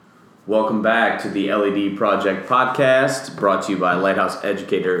Welcome back to the LED Project Podcast, brought to you by Lighthouse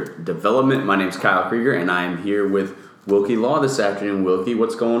Educator Development. My name is Kyle Krieger, and I am here with Wilkie Law this afternoon. Wilkie,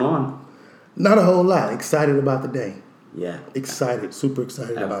 what's going on? Not a whole lot. Excited about the day. Yeah. Excited. Super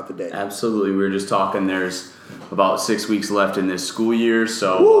excited about the day. Absolutely. We were just talking. There's about 6 weeks left in this school year,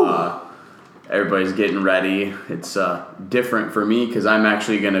 so everybody's getting ready. It's different for me because I'm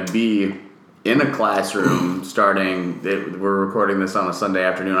actually going to be in a classroom starting. We're recording this on a Sunday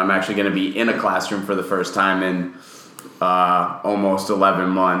afternoon. I'm actually going to be in a classroom for the first time in almost 11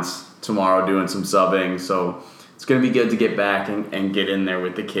 months tomorrow doing some subbing. So it's going to be good to get back and get in there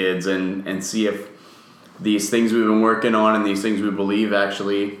with the kids and see if these things we've been working on and these things we believe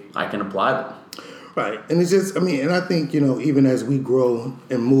actually I can apply them. Right. And it's just, and I think, even as we grow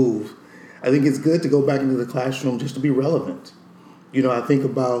and move, I think it's good to go back into the classroom just to be relevant. I think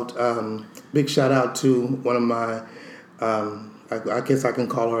about, big shout out to one of my, I guess I can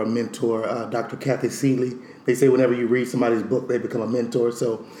call her a mentor, Dr. Kathy Seeley. They say whenever you read somebody's book, they become a mentor.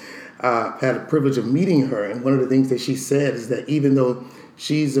 So I had the privilege of meeting her. And one of the things that she said is that even though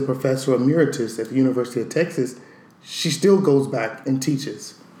she's a professor emeritus at the University of Texas, she still goes back and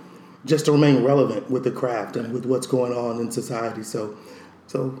teaches just to remain relevant with the craft and with what's going on in society. So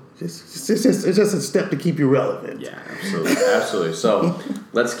it's just a step to keep you relevant. Yeah, absolutely. So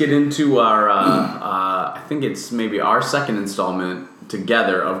let's get into our, I think it's maybe our second installment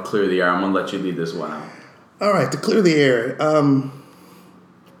together of Clear the Air. I'm going to let you lead this one out. All right, to clear the air. I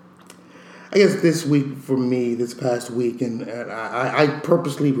guess this week for me, this past week, and I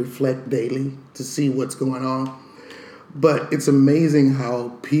purposely reflect daily to see what's going on. But it's amazing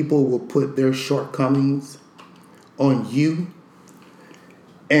how people will put their shortcomings on you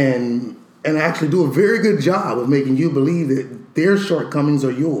and actually do a very good job of making you believe that their shortcomings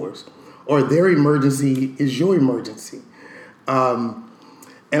are yours or their emergency is your emergency. And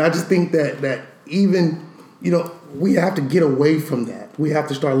I just think that even, we have to get away from that. We have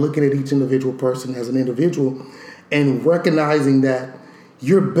to start looking at each individual person as an individual and recognizing that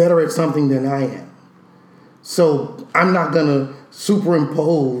you're better at something than I am. So I'm not going to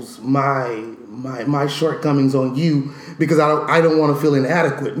superimpose my shortcomings on you because I don't want to feel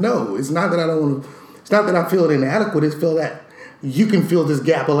inadequate. No, it's not that I don't want to. It's not that I feel inadequate. It's feel that you can fill this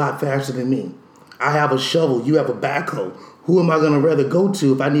gap a lot faster than me. I have a shovel. You have a backhoe. Who am I going to rather go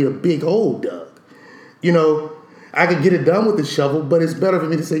to if I need a big hole dug? I could get it done with the shovel, but it's better for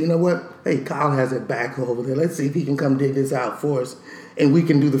me to say, you know what? Hey, Kyle has that backhoe over there. Let's see if he can come dig this out for us, and we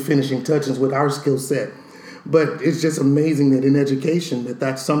can do the finishing touches with our skill set. But it's just amazing that in education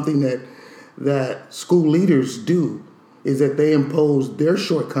that's something that school leaders do, is that they impose their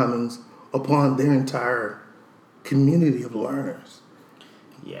shortcomings upon their entire community of learners.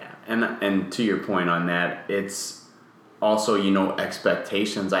 Yeah, and to your point on that, it's also,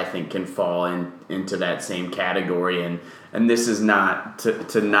 expectations I think can fall into that same category, and this is not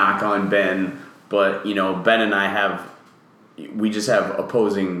to knock on Ben, but Ben and I we just have not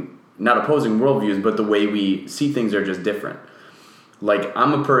opposing worldviews, but the way we see things are just different. Like,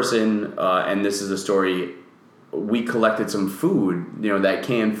 I'm a person, and this is a story, we collected some food, that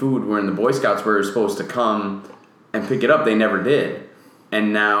canned food where in the Boy Scouts were supposed to come and pick it up. They never did.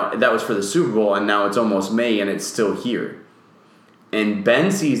 And now, that was for the Super Bowl, and now it's almost May, and it's still here. And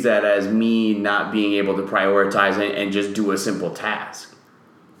Ben sees that as me not being able to prioritize it and just do a simple task.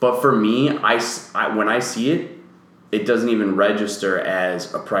 But for me, when I see it, it doesn't even register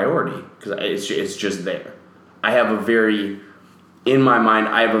as a priority because it's just there. In my mind,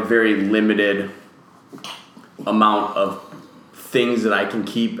 I have a very limited amount of things that I can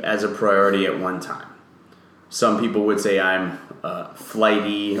keep as a priority at one time. Some people would say I'm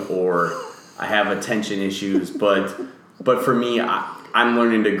flighty or I have attention issues, but for me, I'm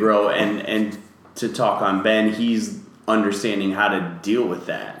learning to grow and to talk on Ben, he's understanding how to deal with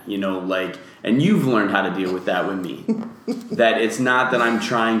that, and you've learned how to deal with that with me. That it's not that I'm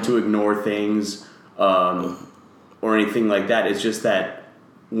trying to ignore things or anything like that. It's just that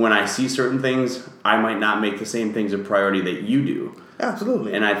when I see certain things, I might not make the same things a priority that you do.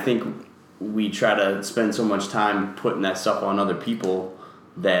 Absolutely. And I think we try to spend so much time putting that stuff on other people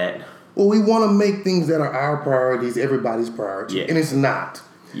that... Well, we want to make things that are our priorities everybody's priority, yeah. And it's not.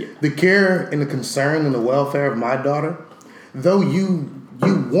 Yeah. The care and the concern and the welfare of my daughter, though you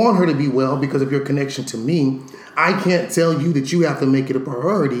want her to be well because of your connection to me, I can't tell you that you have to make it a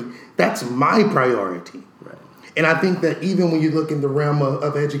priority. That's my priority. Right. And I think that even when you look in the realm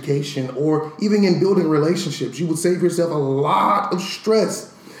of education or even in building relationships, you would save yourself a lot of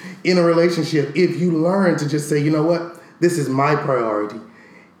stress in a relationship if you learn to just say, you know what, this is my priority.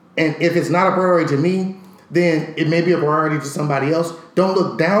 And if it's not a priority to me, then it may be a priority to somebody else. Don't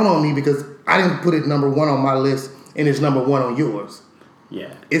look down on me because I didn't put it number one on my list and it's number one on yours.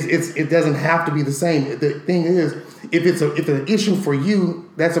 Yeah. It doesn't have to be the same. The thing is, if an issue for you,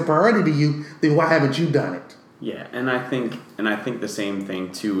 that's a priority to you, then why haven't you done it? Yeah, and I think the same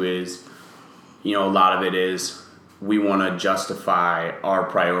thing too is, a lot of it is we want to justify our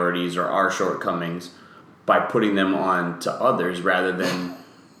priorities or our shortcomings by putting them on to others rather than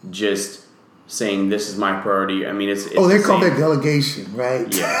just saying this is my priority. I mean, it's they call that delegation,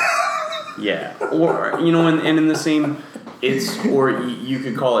 right? Yeah, yeah, or and in the same. Or you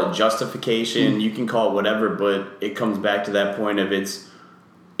could call it justification. You can call it whatever, but it comes back to that point of it's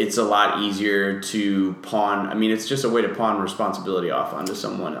a lot easier to pawn. I mean, it's just a way to pawn responsibility off onto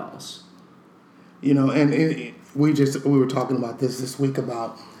someone else. And we were talking about this week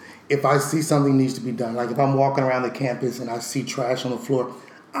about if I see something needs to be done. Like if I'm walking around the campus and I see trash on the floor,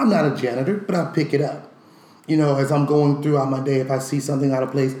 I'm not a janitor, but I'll pick it up. As I'm going throughout my day, if I see something out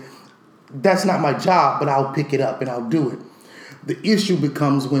of place, that's not my job, but I'll pick it up and I'll do it. The issue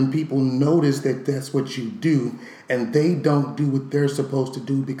becomes when people notice that that's what you do and they don't do what they're supposed to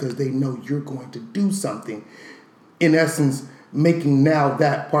do because they know you're going to do something. In essence, making now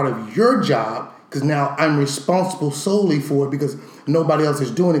that part of your job, because now I'm responsible solely for it because nobody else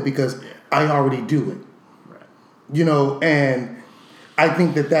is doing it because I already do it. Right. And I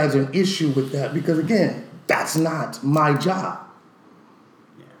think that that's an issue with that because, again, that's not my job.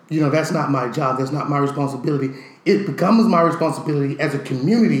 That's not my job. That's not my responsibility. It becomes my responsibility as a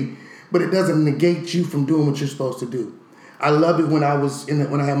community, but it doesn't negate you from doing what you're supposed to do. I love it when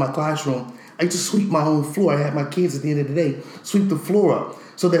I had my classroom. I used to sweep my own floor. I had my kids at the end of the day sweep the floor up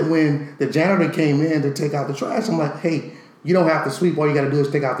so that when the janitor came in to take out the trash, I'm like, hey, you don't have to sweep. All you got to do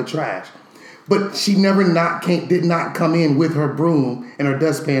is take out the trash. But she did not come in with her broom and her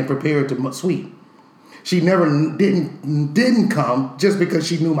dustpan prepared to sweep. She never didn't come just because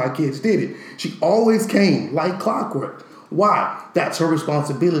she knew my kids did it. She always came like clockwork. Why? That's her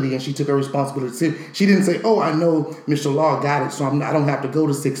responsibility, and she took her responsibility. She didn't say, "Oh, I know Mr. Law got it, so I don't have to go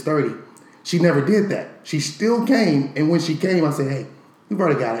to 6:30." She never did that. She still came, and when she came, I said, "Hey, we've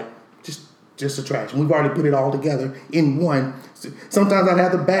already got it. Just the trash, and we've already put it all together in one." Sometimes I'd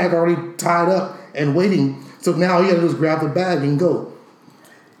have the bag already tied up and waiting, so now all you gotta do is grab the bag and go.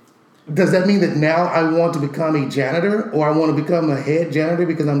 Does that mean that now I want to become a janitor or I want to become a head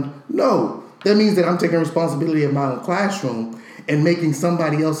janitor no. That means that I'm taking responsibility of my own classroom and making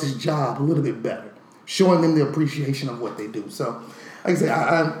somebody else's job a little bit better, showing them the appreciation of what they do. So, like I say,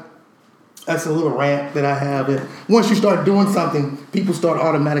 that's a little rant that I have. And once you start doing something, people start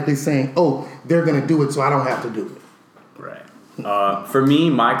automatically saying, oh, they're going to do it, so I don't have to do it. Right. For me,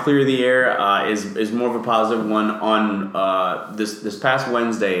 my clear the air is more of a positive one. On this past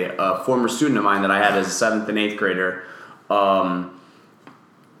Wednesday, a former student of mine that I had as a 7th and 8th grader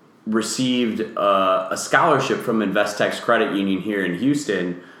received a scholarship from InvestTex Credit Union here in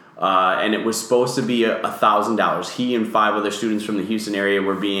Houston, and it was supposed to be $1,000. He and 5 other students from the Houston area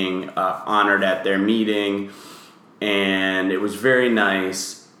were being honored at their meeting, and it was very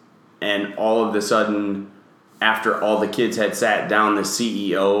nice. And all of a sudden, after all the kids had sat down, the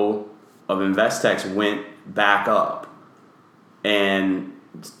CEO of InvestTex went back up and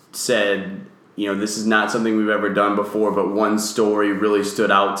said, this is not something we've ever done before, but one story really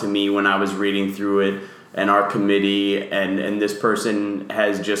stood out to me when I was reading through it, and our committee and this person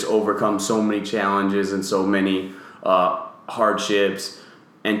has just overcome so many challenges and so many hardships,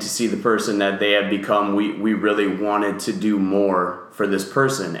 and to see the person that they have become, we really wanted to do more for this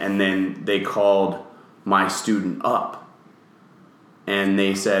person. And then they called my student up and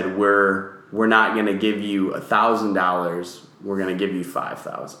they said, we're not going to give you $1,000, we're going to give you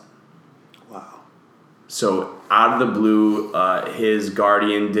 $5,000. Wow. So out of the blue, his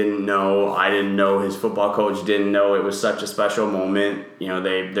guardian didn't know, I didn't know, his football coach didn't know. It was such a special moment.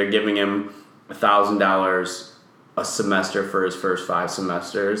 They're giving him $1,000 a semester for his first 5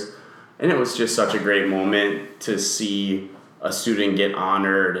 semesters, and it was just such a great moment to see a student get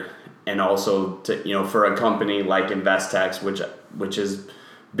honored. And also to for a company like InvestTex, which is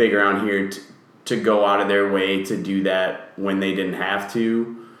big around here, to go out of their way to do that when they didn't have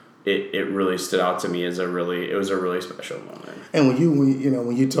to, it really stood out to me as it was a really special moment. And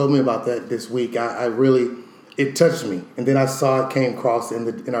when you told me about that this week, I really, it touched me. And then I saw it came across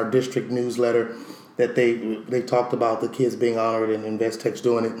in our district newsletter that they talked about the kids being honored and InvestTex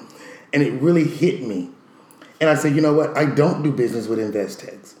doing it, and it really hit me. And I said, you know what? I don't do business with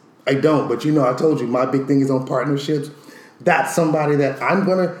InvestTex. I don't, but I told you my big thing is on partnerships. That's somebody that I'm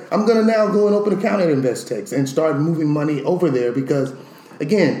gonna now go and open an account at InvestTex and start moving money over there because,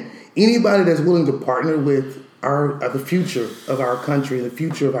 again, Anybody that's willing to partner with the future of our country, the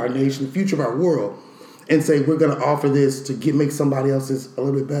future of our nation, the future of our world, and say we're going to offer this to make somebody else's a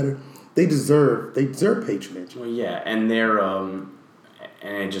little bit better, they deserve patronage. Well, yeah, and they're and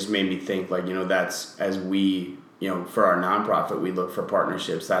it just made me think, like, that's, as we, for our nonprofit, we look for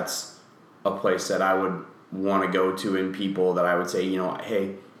partnerships. That's a place that I would want to go to, and people that I would say,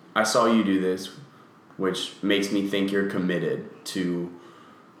 hey, I saw you do this, which makes me think you're committed to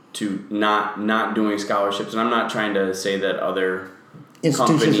not doing scholarships. And I'm not trying to say that other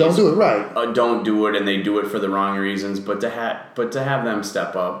institutions don't do it right. Don't do it, and they do it for the wrong reasons. But to have them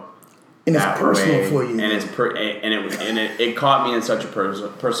step up, and it's personal for you, and it caught me in such a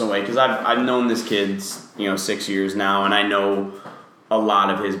personal way, because I've known this kid 6 years now, and I know a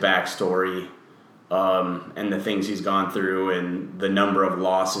lot of his backstory, and the things he's gone through, and the number of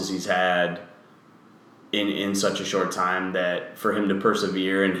losses he's had in such a short time, that for him to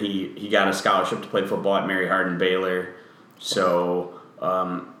persevere, and he got a scholarship to play football at Mary Hardin Baylor. So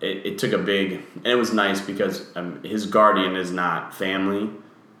it took a big, and it was nice because his guardian is not family,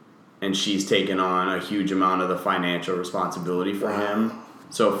 and she's taken on a huge amount of the financial responsibility for him.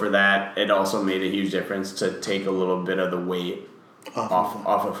 So for that, it also made a huge difference to take a little bit of the weight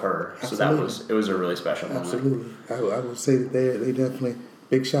off of her. Absolutely. So it was a really special moment. Absolutely. I would say that they definitely,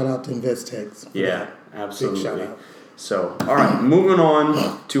 big shout out to InvestTech. Yeah, absolutely. Big shout out. So, all right, moving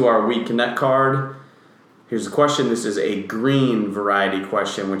on to our Week Connect card. Here's the question. This is a green variety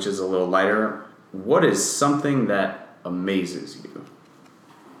question, which is a little lighter. What is something that amazes you?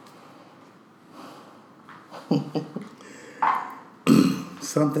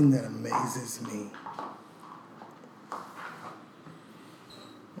 Something that amazes me.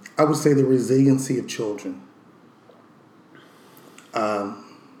 I would say the resiliency of children. I'm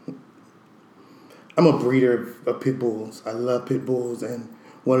a breeder of pit bulls. I love pit bulls, and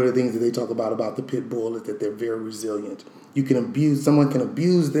one of the things that they talk about the pit bull is that they're very resilient. Someone can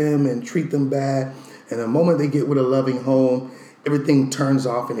abuse them and treat them bad, and the moment they get with a loving home, everything turns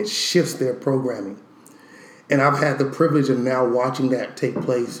off and it shifts their programming. And I've had the privilege of now watching that take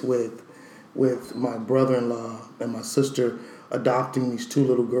place with my brother-in-law and my sister adopting these two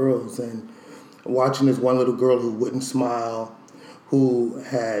little girls, and watching this one little girl who wouldn't smile, who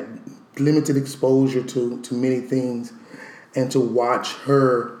had limited exposure to many things, and to watch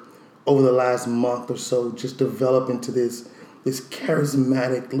her over the last month or so just develop into this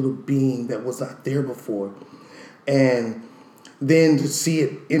charismatic little being that was not there before. And then to see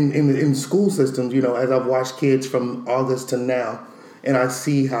it in school systems, as I've watched kids from August to now, and I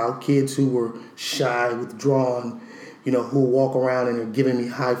see how kids who were shy, withdrawn, who walk around and are giving me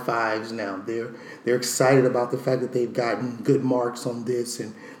high fives now. They're excited about the fact that they've gotten good marks on this,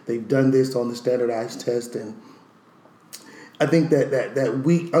 and they've done this on the standardized test. And I think that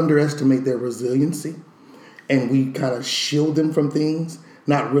we underestimate their resiliency, and we kind of shield them from things,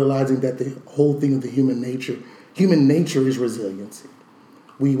 not realizing that the whole thing of the human nature is resiliency.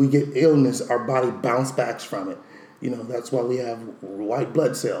 We get illness, our body bounce backs from it. That's why we have white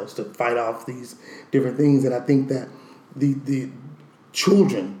blood cells to fight off these different things. And I think that the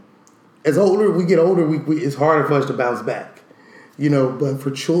children, as we get older, it's harder for us to bounce back. But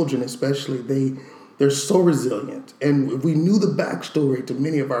for children especially, they're so resilient. And if we knew the backstory to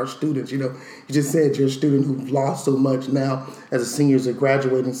many of our students, you just said you're a student who lost so much, now as a senior, as a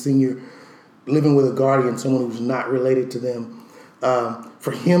graduating senior, living with a guardian, someone who's not related to them,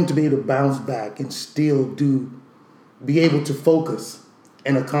 for him to be able to bounce back and still be able to focus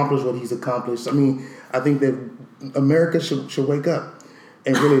and accomplish what he's accomplished. I mean, I think that America should wake up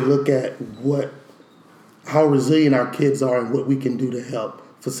and really look at how resilient our kids are and what we can do to help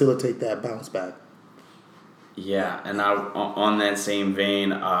facilitate that bounce back. Yeah, and on that same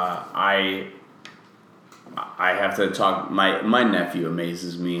vein, I have to talk. My nephew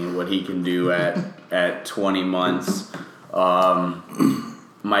amazes me what he can do at 20 months.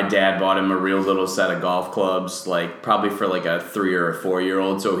 My dad bought him a real little set of golf clubs, probably for a 3 or a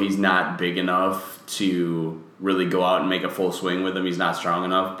 4-year-old. So he's not big enough to really go out and make a full swing with him. He's not strong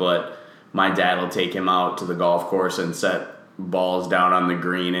enough. But my dad will take him out to the golf course and set balls down on the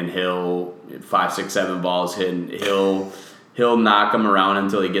green, and he'll 5, 6, 7 balls hit. He'll knock them around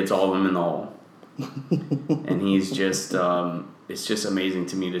until he gets all of them in the hole. And he's just it's just amazing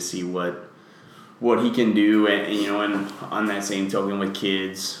to me to see what he can do, and on that same token with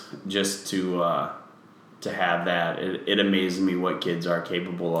kids, just to have that, it amazes me what kids are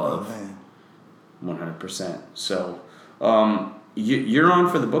capable of. 100%. So you're on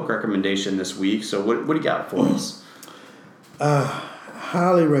for the book recommendation this week. So what do you got for us?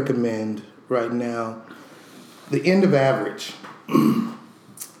 Highly recommend right now The End of Average.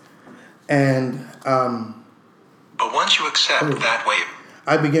 And but once you accept that way,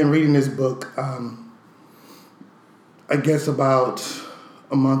 I began reading this book, I guess about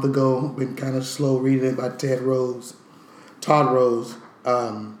a month ago. Been kind of slow reading it by Todd Rose.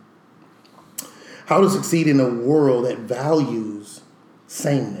 How to Succeed in a World That Values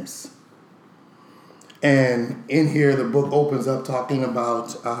Sameness. And in here, the book opens up talking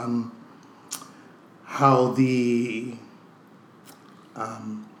about how the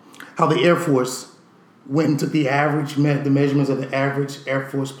Air Force went and took the measurements of the average Air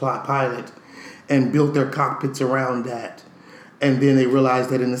Force pilot and built their cockpits around that. And then they realized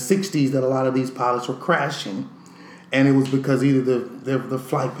that in the 60s that a lot of these pilots were crashing. And it was because either the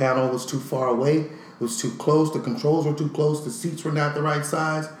flight panel was too far away, it was too close, the controls were too close, the seats were not the right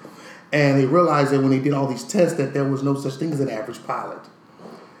size. And they realized that when they did all these tests that there was no such thing as an average pilot.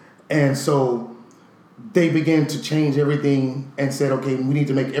 And so they began to change everything and said, okay, we need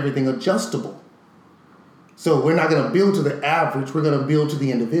to make everything adjustable. So we're not going to build to the average, we're going to build to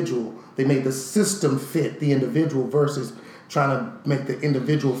the individual. They made the system fit the individual versus trying to make the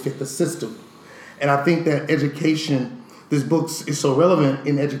individual fit the system. And I think that education, this book is so relevant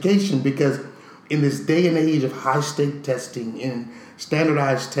in education because in this day and age of high-stake testing and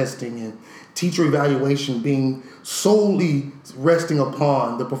standardized testing and teacher evaluation being solely resting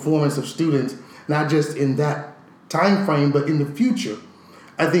upon the performance of students, not just in that time frame, but in the future,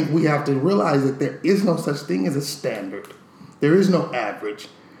 I think we have to realize that there is no such thing as a standard. There is no average.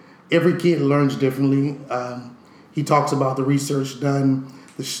 Every kid learns differently. He talks about the research done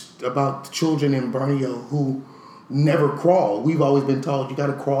about the children in Borneo who never crawl. We've always been told you got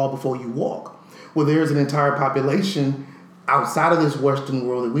to crawl before you walk. Well, there's an entire population outside of this Western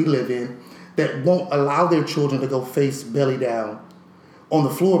world that we live in that won't allow their children to go face belly down on the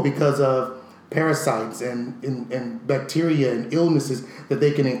floor because of parasites and bacteria and illnesses that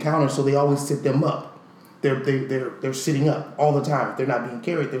they can encounter. So they always sit them up. They're sitting up all the time. If they're not being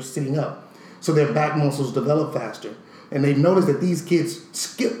carried, they're sitting up. So their back muscles develop faster. And they've noticed that these kids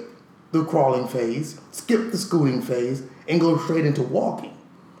skip the crawling phase, skip the scooting phase, and go straight into walking.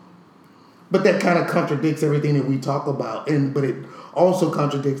 But that kind of contradicts everything that we talk about. But it also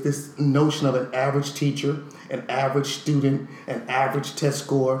contradicts this notion of an average teacher, an average student, an average test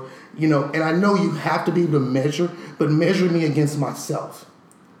score. And I know you have to be able to measure, but measure me against myself.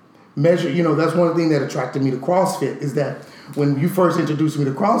 That's one thing that attracted me to CrossFit is that when you first introduced me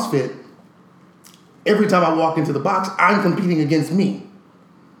to CrossFit, every time I walk into the box, I'm competing against me.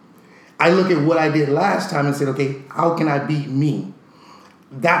 I look at what I did last time and said, okay, how can I beat me?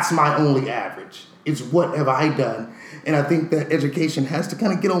 That's my only average. It's what have I done? And I think that education has to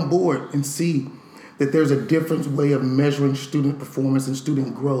kind of get on board and see that there's a different way of measuring student performance and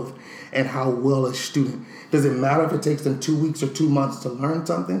student growth and how well a student. Does it matter if it takes them 2 weeks or 2 months to learn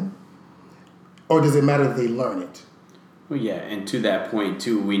something? Or does it matter if they learn it? Well, yeah, and to that point,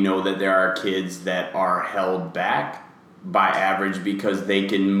 too, we know that there are kids that are held back by average because they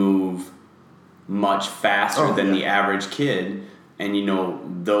can move much faster than the average kid.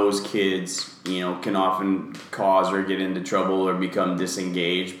 And, those kids, can often cause or get into trouble or become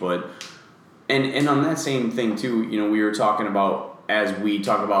disengaged. But, and on that same thing, too, we were talking about, as we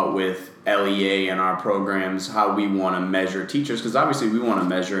talk about with LEA and our programs, how we want to measure teachers, because obviously we want to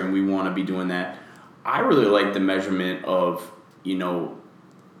measure and we want to be doing that. I really like the measurement of,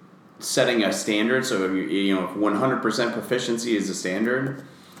 setting a standard. So, if 100% proficiency is the standard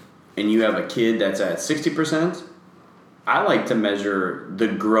and you have a kid that's at 60%, I like to measure the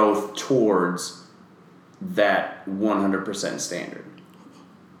growth towards that 100% standard.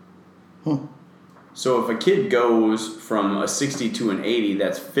 So if a kid goes from a 60 to an 80,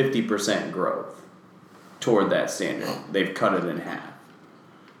 that's 50% growth toward that standard. They've cut it in half.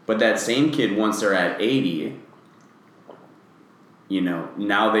 But that same kid, once they're at 80,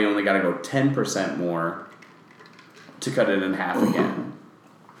 now they only got to go 10% more to cut it in half again.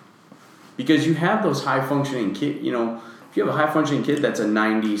 Because you have those high-functioning kids, if you have a high-functioning kid that's a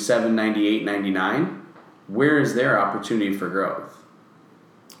 97, 98, 99, where is their opportunity for growth?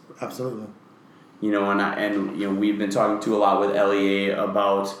 Absolutely. And we've been talking to a lot with LEA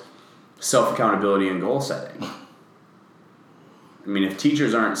about self-accountability and goal setting. I mean, if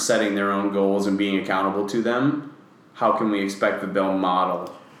teachers aren't setting their own goals and being accountable to them, how can we expect that they'll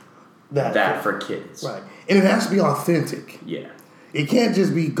model that for kids? Right. And it has to be authentic. Yeah. It can't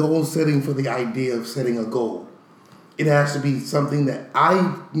just be goal setting for the idea of setting a goal. It has to be something that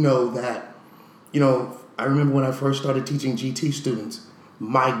I know that, I remember when I first started teaching GT students,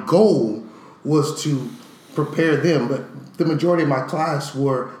 my goal was to prepare them, but the majority of my class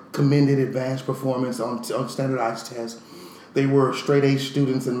were commended advanced performance on standardized tests. They were straight A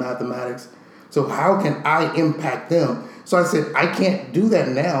students in mathematics. So how can I impact them? So I said, I can't do that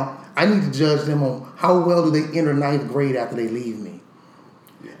now. I need to judge them on how well do they enter ninth grade after they leave me.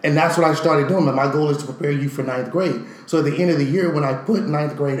 And that's what I started doing. My goal is to prepare you for ninth grade. So at the end of the year, when I put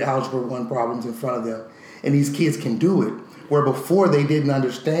ninth grade Algebra 1 problems in front of them, and these kids can do it, where before they didn't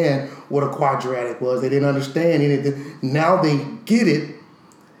understand what a quadratic was, they didn't understand anything. Now they get it,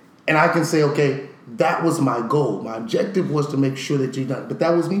 and I can say, okay, that was my goal. My objective was to make sure that you done it. But that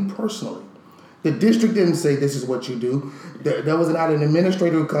was me personally. The district didn't say this is what you do. There was not an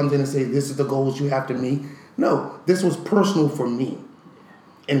administrator who comes in and says this is the goals you have to meet. No, this was personal for me.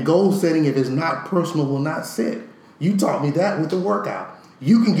 And goal setting, if it's not personal, will not sit. You taught me that with the workout.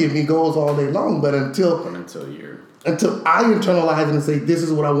 You can give me goals all day long, but until I internalize it and say this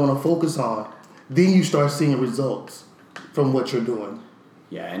is what I want to focus on, then you start seeing results from what you're doing.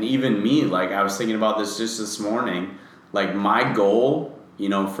 Yeah, and even me, like I was thinking about this just this morning. Like my goal,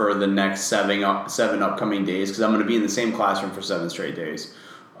 for the next seven upcoming days, because I'm going to be in the same classroom for 7 straight days.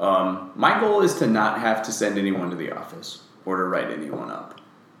 My goal is to not have to send anyone to the office or to write anyone up.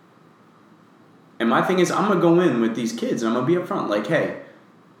 And my thing is, I'm going to go in with these kids and I'm going to be upfront. Like, hey,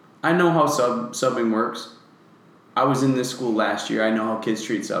 I know how subbing works. I was in this school last year. I know how kids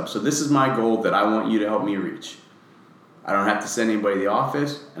treat subs. So this is my goal that I want you to help me reach. I don't have to send anybody to the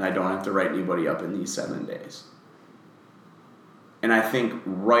office, and I don't have to write anybody up in these 7 days. And I think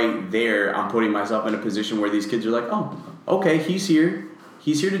right there, I'm putting myself in a position where these kids are like, oh, okay, he's here.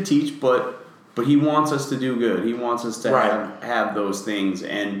 He's here to teach, but he wants us to do good. He wants us to have those things.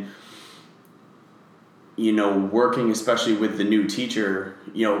 And working especially with the new teacher,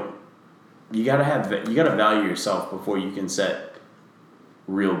 you gotta value yourself before you can set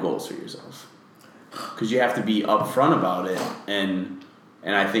real goals for yourself, because you have to be upfront about it. And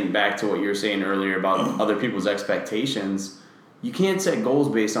I think back to what you were saying earlier about other people's expectations. You can't set goals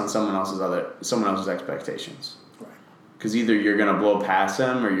based on someone else's expectations, because either you're gonna blow past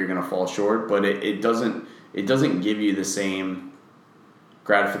them or you're gonna fall short. But it doesn't give you the same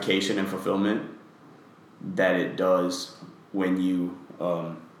gratification and fulfillment that it does when you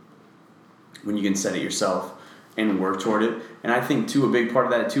can set it yourself and work toward it. And I think too, a big part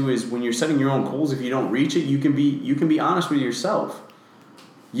of that too is when you're setting your own goals, if you don't reach it, you can be honest with yourself.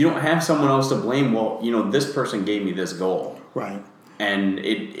 You don't have someone else to blame. Well, this person gave me this goal. Right. And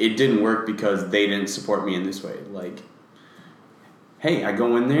it didn't work because they didn't support me in this way. Like, hey, I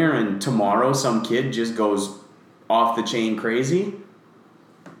go in there and tomorrow some kid just goes off the chain crazy.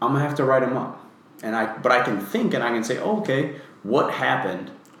 I'm going to have to write him up. But I can think and I can say, oh, okay, what happened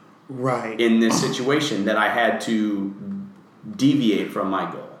in this situation that I had to deviate from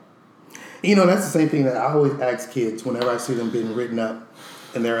my goal? That's the same thing that I always ask kids whenever I see them being written up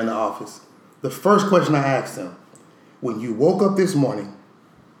and they're in the office. The first question I ask them, when you woke up this morning,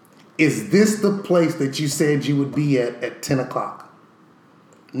 is this the place that you said you would be at 10 o'clock?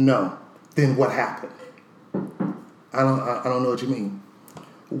 No. Then what happened? I don't know what you mean.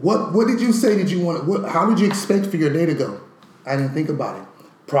 What did you say did you want? How did you expect for your day to go? I didn't think about it.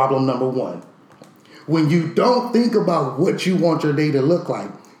 Problem number 1. When you don't think about what you want your day to look like,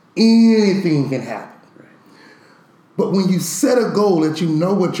 anything can happen. Right. But when you set a goal that you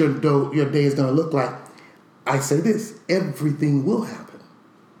know what your day is going to look like, I say this, everything will happen.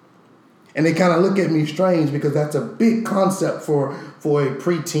 And they kind of look at me strange because that's a big concept for a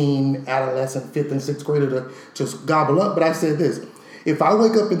preteen, adolescent, 5th and 6th grader to just gobble up. But I said this. If I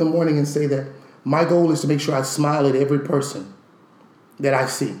wake up in the morning and say that my goal is to make sure I smile at every person that I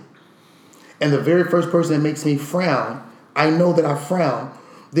see, and the very first person that makes me frown, I know that I frown,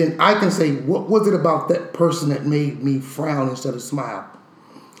 then I can say, what was it about that person that made me frown instead of smile?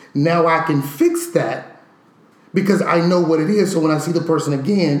 Now I can fix that because I know what it is. So when I see the person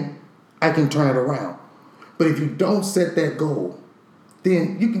again, I can turn it around. But if you don't set that goal,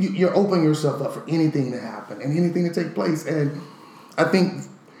 then you're opening yourself up for anything to happen and anything to take place. And I think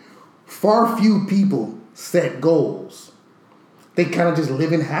far few people set goals. They kind of just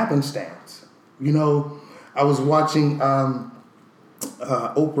live in happenstance. I was watching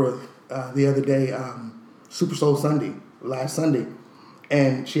Oprah the other day, Super Soul Sunday, last Sunday,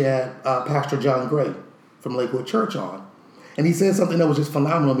 and she had Pastor John Gray from Lakewood Church on. And he said something that was just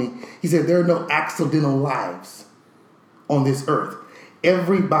phenomenal to me. He said, there are no accidental lives on this earth.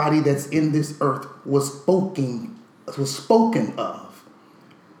 Everybody that's in this earth was spoken of,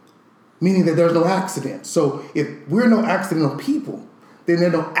 meaning that there's no accident. So if we're no accidental people, then there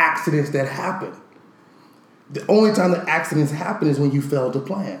are no accidents that happen. The only time that accidents happen is when you fail to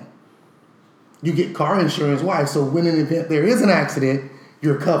plan. You get car insurance. Why? So when an event there is an accident,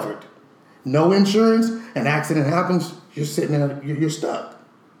 you're covered. No insurance, an accident happens, you're sitting there, you're stuck.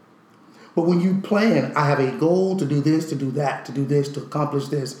 But when you plan, I have a goal to do this, to do that, to do this, to accomplish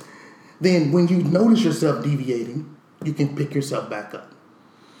this, then when you notice yourself deviating, you can pick yourself back up.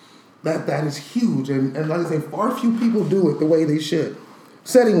 That is huge. And like I say, far few people do it the way they should.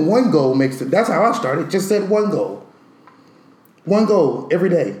 Setting one goal makes it. That's how I started. Just set one goal. One goal every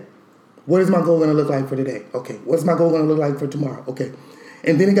day. What is my goal going to look like for today? Okay. What's my goal going to look like for tomorrow? Okay.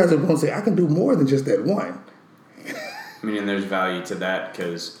 And then you guys are going to say, I can do more than just that one. I mean, and there's value to that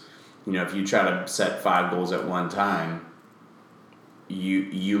because, if you try to set 5 goals at one time,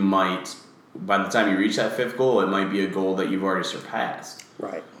 you might, by the time you reach that 5th goal, it might be a goal that you've already surpassed.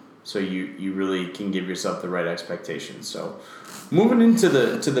 Right. So you really can give yourself the right expectations. So moving into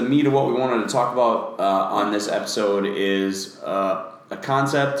the meat of what we wanted to talk about on this episode is a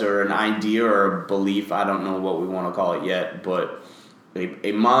concept or an idea or a belief. I don't know what we want to call it yet, but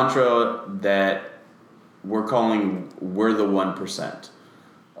a mantra that we're calling "We're the 1%."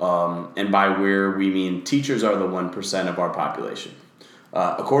 And by "we're" we mean teachers are the 1% of our population.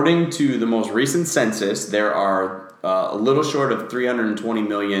 According to the most recent census, there are a little short of 320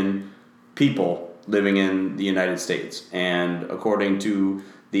 million people living in the United States. And according to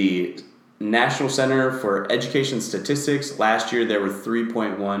the National Center for Education Statistics, last year there were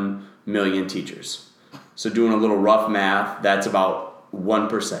 3.1 million teachers. So doing a little rough math, that's about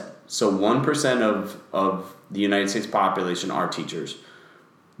 1%. So 1% of the United States population are teachers.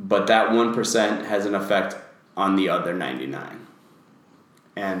 But that 1% has an effect on the other 99.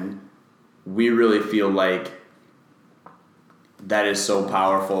 And we really feel like that is so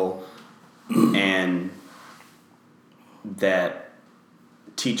powerful, and that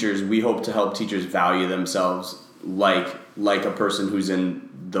teachers, we hope to help teachers value themselves like a person who's in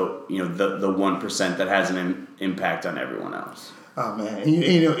the 1% that has an impact on everyone else. Oh man, and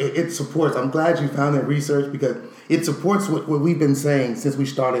it supports. I'm glad you found that research because it supports what we've been saying since we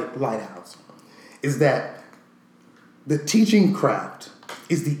started Lighthouse, is that the teaching craft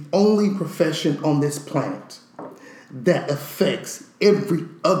is the only profession on this planet that affects every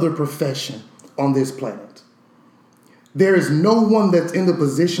other profession on this planet. There is no one that's in the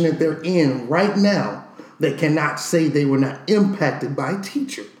position that they're in right now that cannot say they were not impacted by a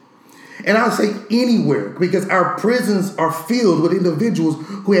teacher. And I'll say anywhere, because our prisons are filled with individuals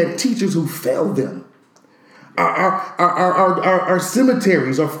who had teachers who failed them. Our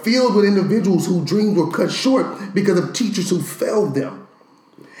cemeteries are filled with individuals whose dreams were cut short because of teachers who failed them.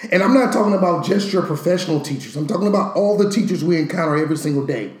 And I'm not talking about just your professional teachers. I'm talking about all the teachers we encounter every single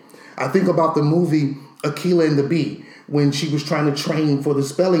day. I think about the movie Akeelah and the Bee, when she was trying to train for the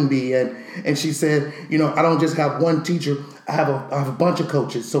spelling bee. And she said, I don't just have one teacher, I have a bunch of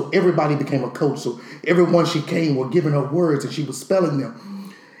coaches. So everybody became a coach. So everyone she came were giving her words and she was spelling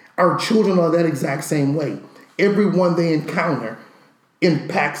them. Our children are that exact same way. Everyone they encounter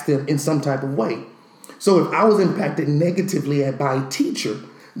impacts them in some type of way. So if I was impacted negatively by a teacher,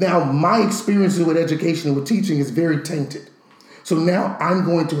 now my experiences with education and with teaching is very tainted. So now I'm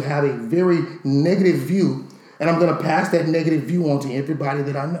going to have a very negative view, and I'm going to pass that negative view on to everybody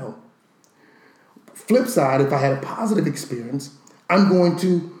that I know. Flip side, if I had a positive experience, I'm going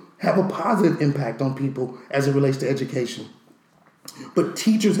to have a positive impact on people as it relates to education. But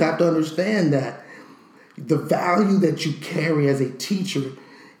teachers have to understand that the value that you carry as a teacher,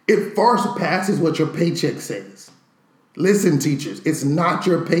 it far surpasses what your paycheck says. Listen, teachers, it's not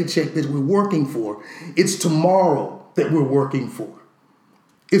your paycheck that we're working for. It's tomorrow that we're working for.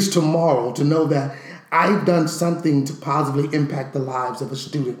 It's tomorrow to know that I've done something to positively impact the lives of a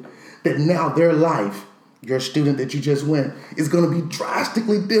student, that now their life, your student that you just went, is going to be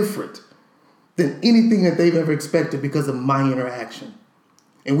drastically different than anything that they've ever expected because of my interaction.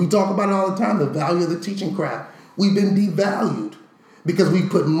 And we talk about it all the time, the value of the teaching craft. We've been devalued because we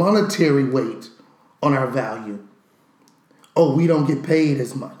put monetary weight on our value. Oh, we don't get paid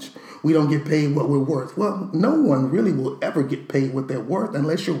as much. We don't get paid what we're worth. Well, no one really will ever get paid what they're worth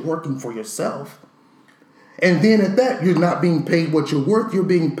unless you're working for yourself. And then at that, you're not being paid what you're worth. You're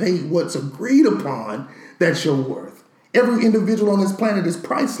being paid what's agreed upon that's your worth. Every individual on this planet is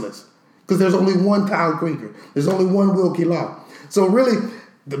priceless because there's only one Kyle Krieger. There's only one Wilkie Law. So really,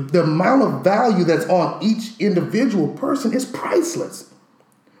 the amount of value that's on each individual person is priceless.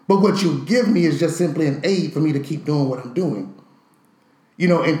 But what you give me is just simply an aid for me to keep doing what I'm doing.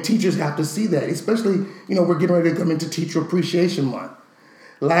 And teachers have to see that, especially, we're getting ready to come into Teacher Appreciation Month.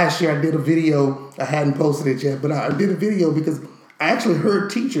 Last year I did a video, I hadn't posted it yet, but I did a video because I actually heard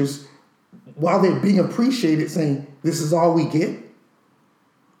teachers, while they're being appreciated, saying, this is all we get.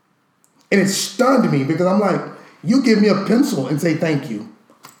 And it stunned me because I'm like, you give me a pencil and say thank you.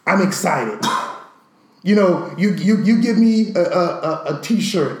 I'm excited. You know, you give me a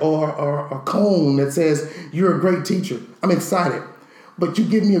T-shirt or a cone that says you're a great teacher. I'm excited. But you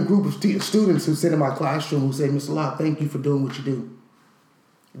give me a group of students who sit in my classroom who say, Mr. Locke, thank you for doing what you do.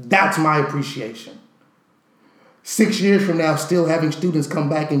 That's my appreciation. 6 years from now, still having students come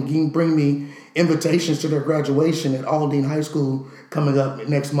back and bring me invitations to their graduation at Aldine High School coming up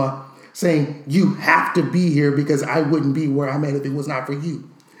next month, saying, you have to be here because I wouldn't be where I'm at if it was not for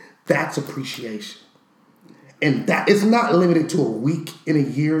you. That's appreciation. And that it's not limited to a week in a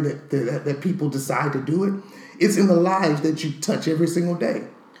year that people decide to do it. It's in the lives that you touch every single day.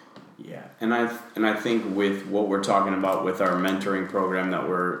 Yeah, and I think with what we're talking about with our mentoring program that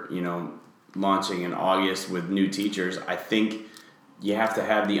we're launching in August with new teachers, I think you have to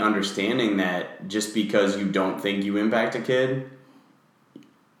have the understanding that just because you don't think you impact a kid,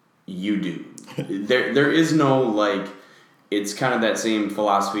 you do. There is no it's kind of that same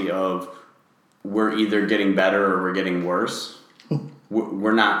philosophy of we're either getting better or we're getting worse.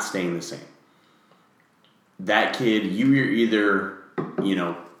 We're not staying the same. That kid, you're either,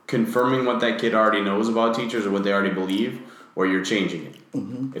 confirming what that kid already knows about teachers or what they already believe, or you're changing it.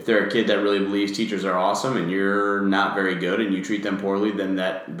 Mm-hmm. If they're a kid that really believes teachers are awesome and you're not very good and you treat them poorly, then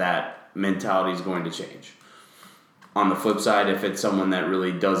that mentality is going to change. On the flip side, if it's someone that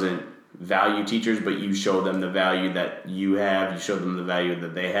really doesn't value teachers, but you show them the value that you have, you show them the value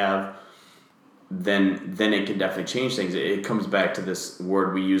that they have, then it can definitely change things. It comes back to this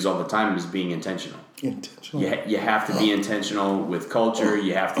word we use all the time, is being intentional. Intentional. You have to be intentional with culture.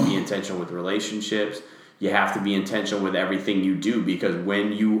 You have to be intentional with relationships. You have to be intentional with everything you do, because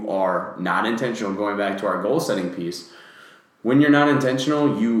when you are not intentional, going back to our goal setting piece, when you're not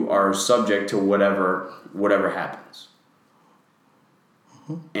intentional, you are subject to whatever happens.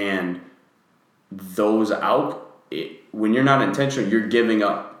 Mm-hmm. And when you're not intentional, you're giving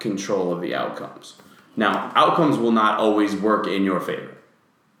up control of the outcomes. Now, outcomes will not always work in your favor.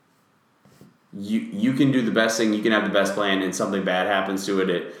 You can do the best thing, you can have the best plan, and something bad happens to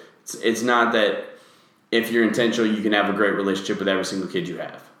it. It's not that if you're intentional, you can have a great relationship with every single kid you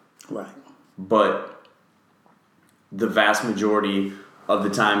have. Right. But the vast majority of the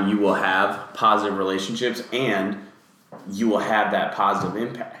time, you will have positive relationships, and you will have that positive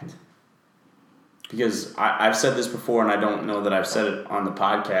impact. Because I've said this before, and I don't know that I've said it on the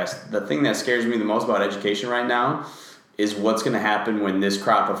podcast. The thing that scares me the most about education right now is what's going to happen when this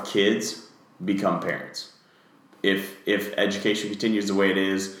crop of kids become parents. If education continues the way it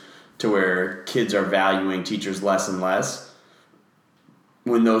is, to where kids are valuing teachers less and less,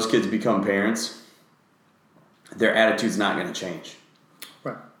 when those kids become parents, their attitude's not going to change.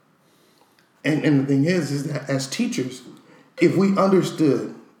 Right. And the thing is that as teachers, if we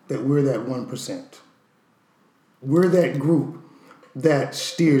understood that we're that 1%, we're that group that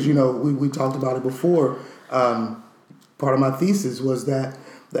steers, we talked about it before. Part of my thesis was that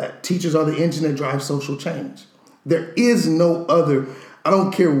teachers are the engine that drives social change. There is no other, I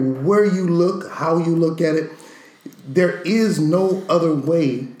don't care where you look, how you look at it, there is no other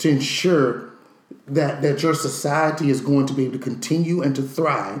way to ensure that your society is going to be able to continue and to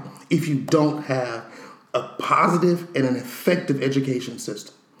thrive if you don't have a positive and an effective education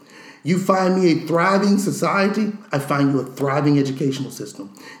system. You find me a thriving society, I find you a thriving educational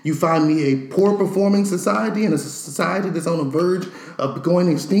system. You find me a poor performing society and a society that's on the verge of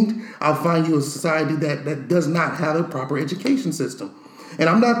going extinct, I'll find you a society that does not have a proper education system. And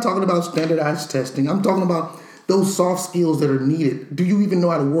I'm not talking about standardized testing. I'm talking about those soft skills that are needed. Do you even know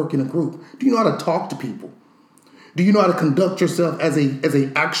how to work in a group? Do you know how to talk to people? Do you know how to conduct yourself as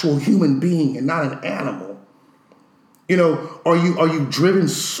a actual human being and not an animal? Are you driven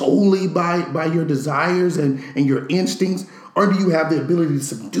solely by your desires and your instincts, or do you have the ability to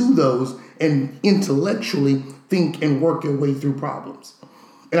subdue those and intellectually think and work your way through problems?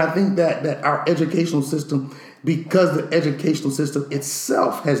 And I think that our educational system, because the educational system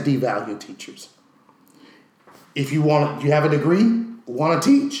itself has devalued teachers. If you have a degree, want to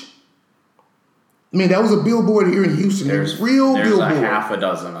teach. I mean, that was a billboard here in Houston. There's billboard. There's a half a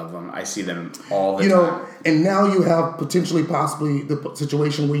dozen of them. I see them all the time. And now you have possibly the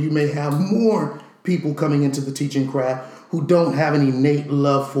situation where you may have more people coming into the teaching craft who don't have an innate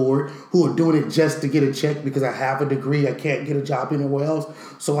love for it, who are doing it just to get a check because I have a degree, I can't get a job anywhere else,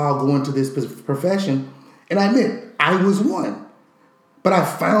 so I'll go into this profession. And I admit, I was one. But I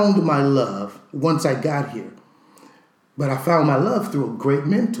found my love once I got here. But I found my love through a great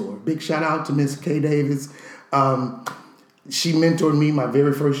mentor. Big shout out to Miss Kay Davis. She mentored me my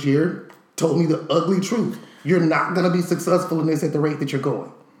very first year, told me the ugly truth. You're not going to be successful in this at the rate that you're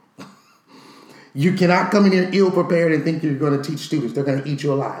going. You cannot come in here ill-prepared and think you're going to teach students. They're going to eat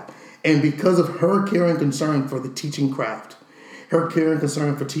you alive. And because of her care and concern for the teaching craft, her care and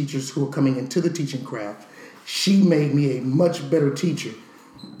concern for teachers who are coming into the teaching craft, she made me a much better teacher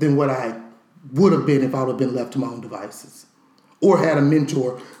than what I would have been if I would have been left to my own devices or had a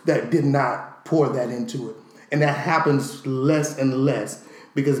mentor that did not pour that into it. And that happens less and less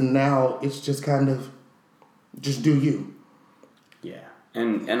because now it's just kind of just do you. Yeah.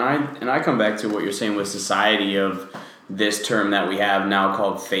 And I come back to what you're saying with society of this term that we have now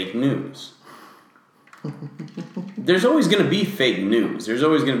called fake news. There's always going to be fake news. There's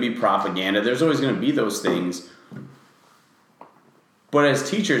always going to be propaganda. There's always going to be those things. But as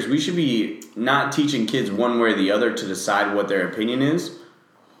teachers, we should be not teaching kids one way or the other to decide what their opinion is,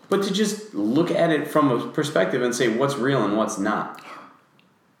 but to just look at it from a perspective and say what's real and what's not.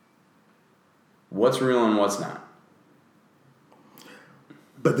 What's real and what's not.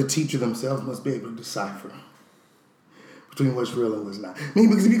 But the teacher themselves must be able to decipher between what's real and what's not. I mean,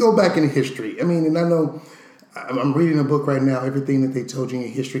 because if you go back into history, I mean, and I know I'm reading a book right now, everything that they told you in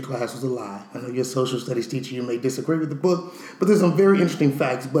your history class was a lie. I know you're a social studies teacher, you may disagree with the book, but there's some very interesting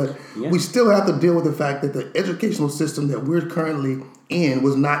facts. But we still have to deal with the fact that the educational system that we're currently in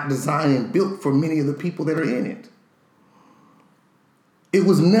was not designed and built for many of the people that are in it. It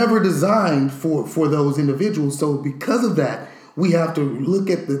was never designed for those individuals. So because of that, we have to look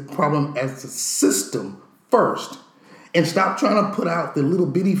at the problem as a system first and stop trying to put out the little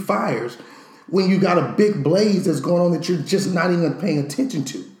bitty fires when you got a big blaze that's going on that you're just not even paying attention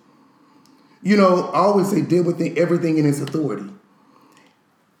to. You know, I always say deal with everything in its authority.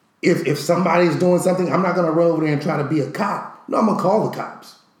 If somebody's doing something, I'm not going to run over there and try to be a cop. No, I'm going to call the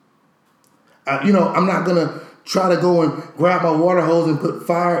cops. I'm not going to try to go and grab my water hose and put a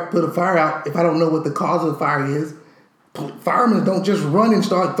fire out if I don't know what the cause of the fire is. Firemen don't just run and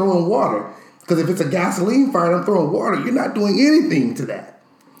start throwing water. Because if it's a gasoline fire and I'm throwing water, you're not doing anything to that.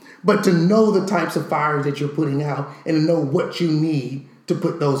 But to know the types of fires that you're putting out and to know what you need to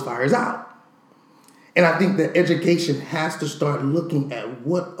put those fires out. And I think that education has to start looking at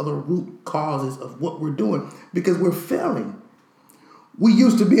what are the root causes of what we're doing because we're failing. We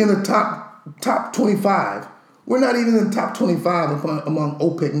used to be in the top 25. We're not even in the top 25 among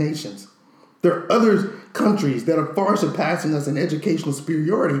OPEC nations. There are other countries that are far surpassing us in educational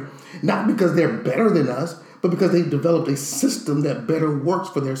superiority, not because they're better than us, but because they've developed a system that better works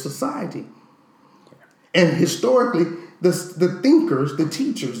for their society. And historically, the thinkers, the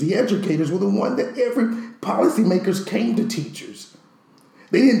teachers, the educators were the one that every policymakers came to teachers.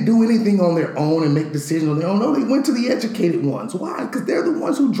 They didn't do anything on their own and make decisions on their own. No, they went to the educated ones. Why? Because they're the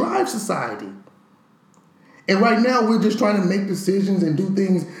ones who drive society. And right now, we're just trying to make decisions and do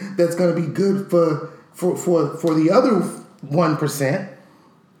things that's going to be good for the other 1%,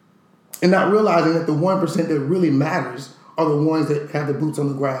 and not realizing that the 1% that really matters are the ones that have the boots on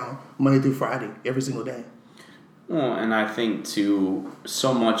the ground Monday through Friday, every single day. Well, and I think too,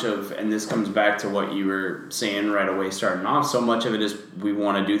 so much of, and this comes back to what you were saying right away starting off, so much of it is we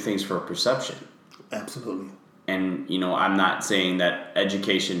want to do things for perception. Absolutely. And, I'm not saying that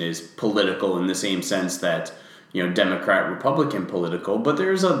education is political in the same sense that, Democrat, Republican political, but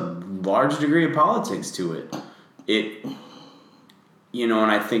there's a large degree of politics to it. And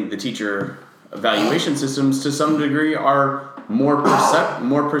I think the teacher evaluation systems to some degree are more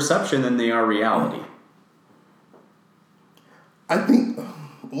perception than they are reality. I think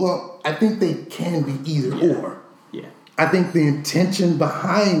they can be either or. Yeah. I think the intention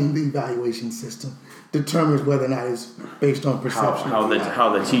behind the evaluation system determines whether or not it's based on perception. How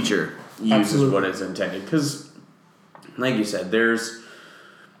the teacher uses Absolutely. what is intended. Because, like you said, there's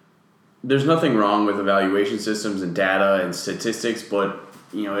nothing wrong with evaluation systems and data and statistics, but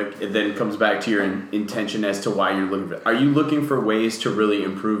it then comes back to your intention as to why you're looking for. Are you looking for ways to really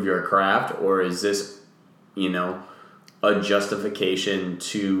improve your craft, or is this, a justification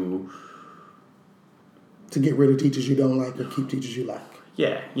to get rid of teachers you don't like or keep teachers you like?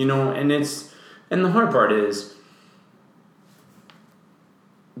 Yeah, and the hard part is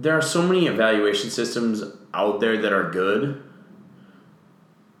there are so many evaluation systems out there that are good,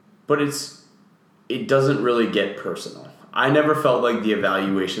 but it doesn't really get personal. I never felt like the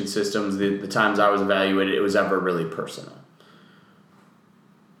evaluation systems, the times I was evaluated, it was ever really personal.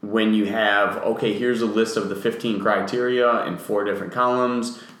 When you have, okay, here's a list of the 15 criteria in 4 different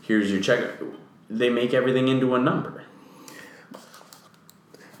columns, here's your check, they make everything into a number.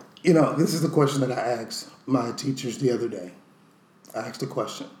 This is the question that I asked my teachers the other day. I asked the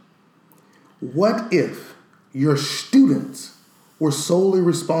question, what if your students were solely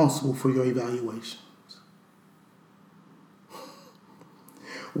responsible for your evaluations?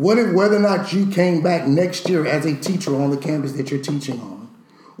 What if whether or not you came back next year as a teacher on the campus that you're teaching on,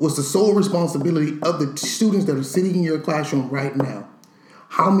 was the sole responsibility of the students that are sitting in your classroom right now,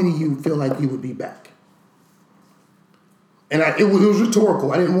 how many of you feel like you would be back? And it was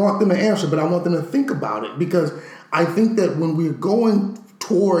rhetorical. I didn't want them to answer, but I want them to think about it, because I think that when we're going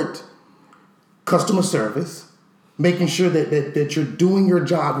toward customer service, making sure that you're doing your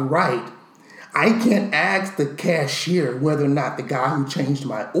job right, I can't ask the cashier whether or not the guy who changed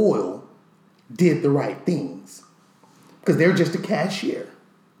my oil did the right things, because they're just a cashier.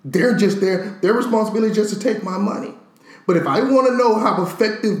 They're just their responsibility is just to take my money. But if I want to know how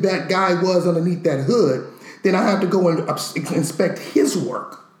effective that guy was underneath that hood, then I have to go and inspect his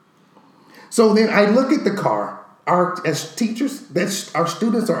work. So then I look at the car. As teachers, our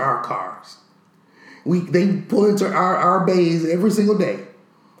students are our cars. They pull into our bays every single day.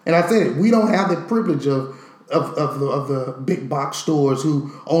 And I said it, we don't have the privilege of the big box stores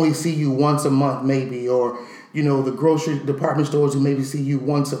who only see you once a month maybe, or the grocery department stores who maybe see you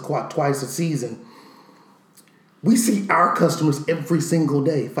twice a season. We see our customers every single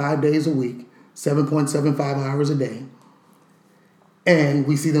day, 5 days a week, 7.75 hours a day. And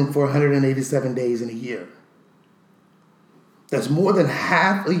we see them for 187 days in a year. That's more than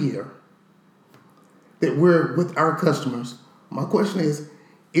half a year that we're with our customers. My question is,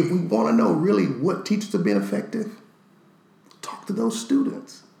 if we want to know really what teachers have been effective, talk to those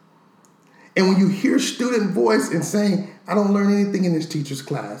students. And when you hear student voice and saying, I don't learn anything in this teacher's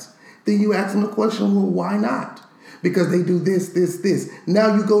class, then you ask them the question, well, why not? Because they do this, this, this.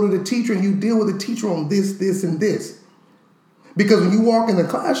 Now you go to the teacher and you deal with the teacher on this, this, and this. Because when you walk in the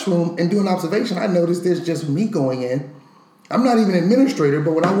classroom and do an observation, I notice there's just me going in. I'm not even an administrator,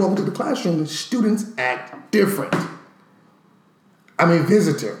 but when I walk into the classroom, the students act different. I'm a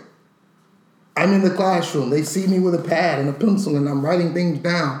visitor. I'm in the classroom. They see me with a pad and a pencil and I'm writing things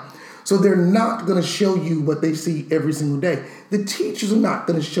down. So they're not going to show you what they see every single day. The teachers are not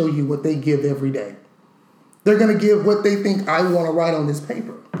going to show you what they give every day. They're going to give what they think I want to write on this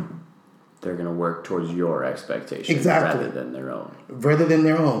paper. They're going to work towards your expectations exactly. rather than their own. Rather than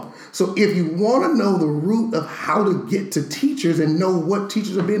their own. So if you want to know the root of how to get to teachers and know what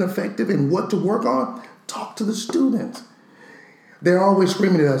teachers are being effective and what to work on, talk to the students. They're always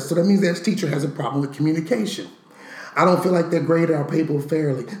screaming at us. So that means that teacher has a problem with communication. I don't feel like they're grading our paper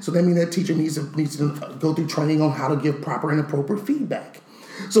fairly. So that means that teacher needs to go through training on how to give proper and appropriate feedback.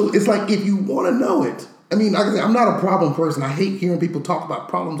 So it's like, if you want to know it, I mean, like I said, I'm not a problem person. I hate hearing people talk about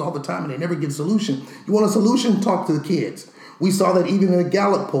problems all the time and they never get a solution. You want a solution? Talk to the kids. We saw that even in a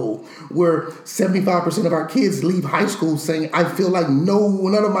Gallup poll where 75% of our kids leave high school saying, I feel like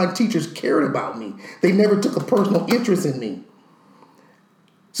none of my teachers cared about me. They never took a personal interest in me.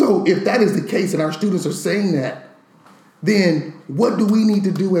 So if that is the case and our students are saying that, then what do we need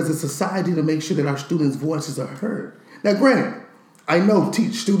to do as a society to make sure that our students' voices are heard? Now, granted, I know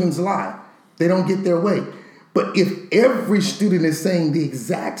students lie. They don't get their way. But if every student is saying the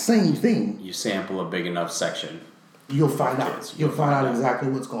exact same thing, you sample a big enough section, you'll find out. You'll find out exactly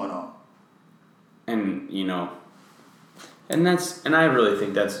what's going on. And and I really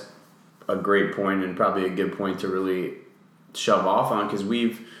think that's a great point and probably a good point to really shove off on, because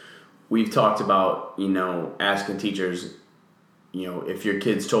we've talked about asking teachers, if your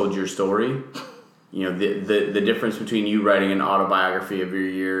kids told your story. The difference between you writing an autobiography of your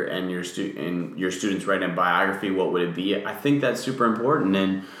year and your students writing a biography, what would it be? I think that's super important,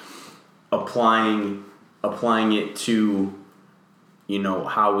 and applying it to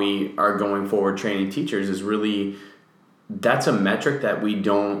how we are going forward training teachers is really, that's a metric that we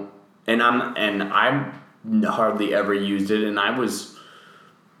don't, and I hardly ever used it, and I was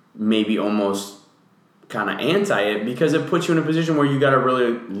maybe almost kind of anti it, because it puts you in a position where you got to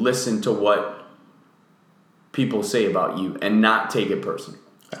really listen to what people say about you and not take it personally.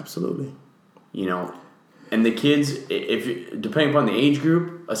 Absolutely. And the kids, if depending upon the age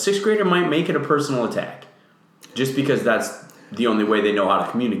group, a 6th grader might make it a personal attack just because that's the only way they know how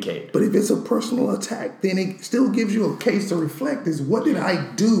to communicate. But if it's a personal attack, then it still gives you a case to reflect, is what did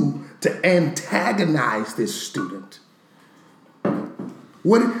I do to antagonize this student?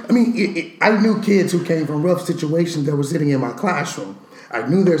 I knew kids who came from rough situations that were sitting in my classroom. I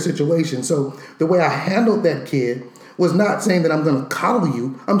knew their situation. So the way I handled that kid was not saying that I'm going to coddle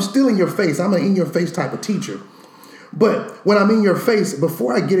you. I'm still in your face. I'm an in-your-face type of teacher. But when I'm in your face,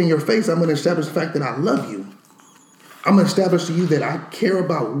 before I get in your face, I'm going to establish the fact that I love you. I'm going to establish to you that I care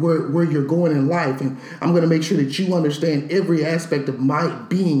about where you're going in life. And I'm going to make sure that you understand every aspect of my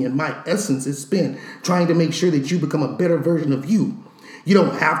being and my essence is spent trying to make sure that you become a better version of you. You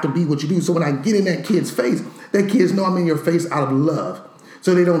don't have to be what you do. So when I get in that kid's face, that kids know I'm in your face out of love.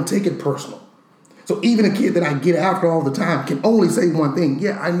 So they don't take it personal. So even a kid that I get after all the time can only say one thing.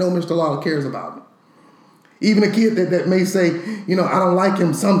 Yeah, I know Mr. Lawler cares about me. Even a kid that may say, I don't like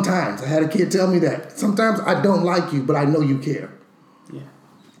him sometimes. I had a kid tell me that. Sometimes I don't like you, but I know you care. Yeah.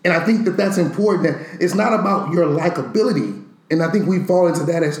 And I think that that's important. That it's not about your likability. And I think we fall into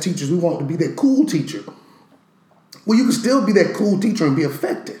that as teachers. We want to be that cool teacher. Well, you can still be that cool teacher and be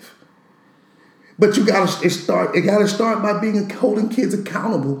effective. But it got to start by holding kids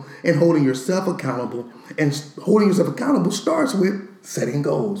accountable and holding yourself accountable. And holding yourself accountable starts with setting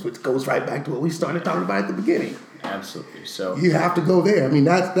goals, which goes right back to what we started talking about at the beginning. Absolutely. So you have to go there. I mean,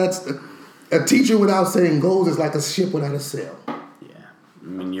 that's a teacher without setting goals is like a ship without a sail. Yeah. I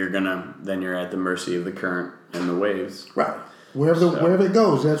mean, you're at the mercy of the current and the waves. Right. Wherever it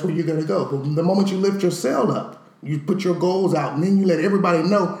goes, that's where you're gonna go. But the moment you lift your sail up, you put your goals out, and then you let everybody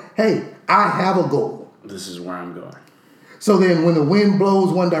know, hey, I have a goal. This is where I'm going. So then when the wind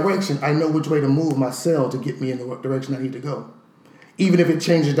blows one direction, I know which way to move my sail to get me in the direction I need to go. Even if it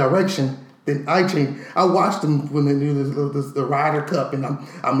changes direction, then I change. I watched them when they do the Ryder Cup, and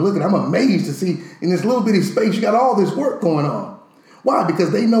I'm amazed to see in this little bitty space, you got all this work going on. Why? Because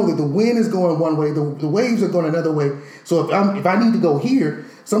they know that the wind is going one way, the waves are going another way. So if I need to go here,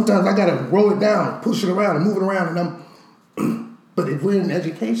 sometimes I got to roll it down, push it around, and move it around. And but if we're in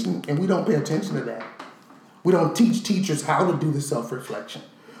education and we don't pay attention to that, we don't teach teachers how to do the self-reflection.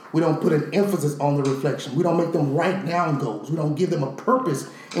 We don't put an emphasis on the reflection. We don't make them write down goals. We don't give them a purpose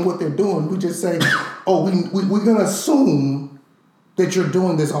in what they're doing. We just say, oh, we're going to assume that you're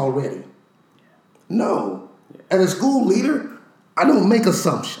doing this already. No. As a school leader, I don't make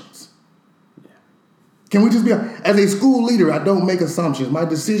assumptions. Can we just be, as a school leader, I don't make assumptions. My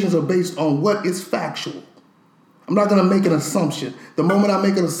decisions are based on what is factual. I'm not going to make an assumption. The moment I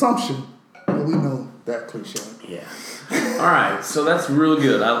make an assumption, well, we know that cliche. Yeah. All right, so that's really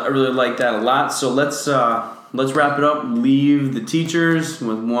good. I really like that a lot. So let's wrap it up. Leave the teachers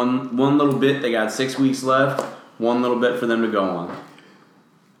with one little bit. They got 6 weeks left. One little bit for them to go on.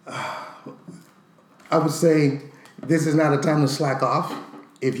 I would say this is not a time to slack off.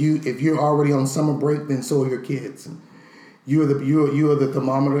 If you're already on summer break, then so are your kids. You are the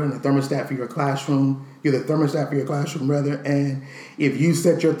thermometer and the thermostat for your classroom. You're the thermostat for your classroom, rather. And if you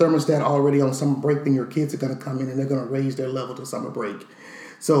set your thermostat already on summer break, then your kids are going to come in and they're going to raise their level to summer break.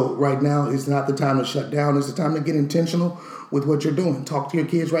 So right now is not the time to shut down. It's the time to get intentional with what you're doing. Talk to your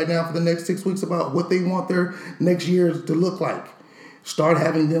kids right now for the next 6 weeks about what they want their next year to look like. Start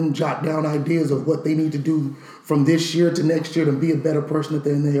having them jot down ideas of what they need to do from this year to next year to be a better person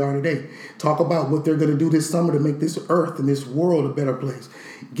than they are today. Talk about what they're going to do this summer to make this earth and this world a better place.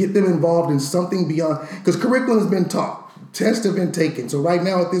 Get them involved in something beyond, because curriculum has been taught. Tests have been taken. So right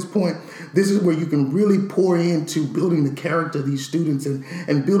now at this point, this is where you can really pour into building the character of these students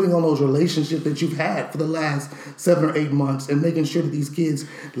and building on those relationships that you've had for the last 7 or 8 months and making sure that these kids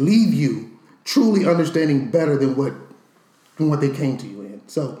leave you truly understanding better than what they came to you in.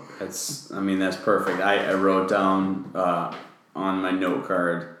 So that's perfect. I wrote down on my note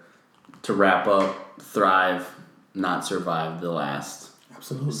card to wrap up, thrive, not survive the last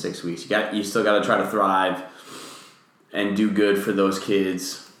absolutely 6 weeks. You still got to try to thrive and do good for those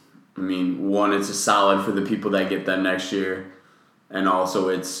kids. I mean, one, it's a solid for the people that get them next year, and also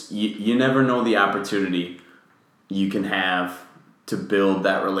it's you never know the opportunity you can have to build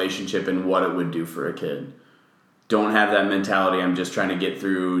that relationship and what it would do for a kid. Don't have that mentality, I'm just trying to get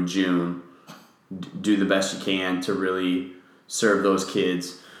through June. Do the best you can to really serve those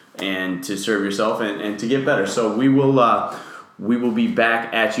kids and to serve yourself and to get better. So we will be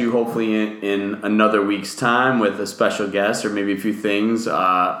back at you hopefully in another week's time with a special guest or maybe a few things.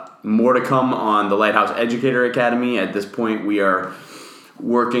 More to come on the Lighthouse Educator Academy. At this point, we are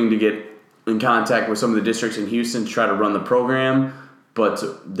working to get in contact with some of the districts in Houston to try to run the program. But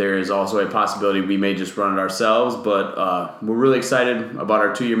there is also a possibility we may just run it ourselves. But we're really excited about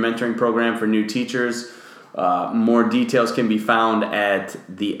our 2-year mentoring program for new teachers. More details can be found at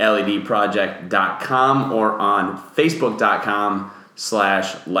theledproject.com or on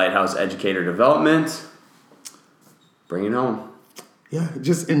facebook.com/Lighthouse Educator Development. Bring it home. Yeah,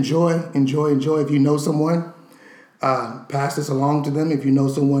 just enjoy. If you know someone, pass this along to them. If you know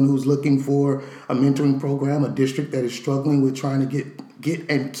someone who's looking for a mentoring program, a district that is struggling with trying to get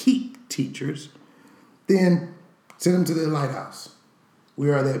and keep teachers, then send them to the Lighthouse. We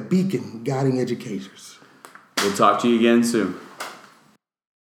are that beacon guiding educators. We'll talk to you again soon.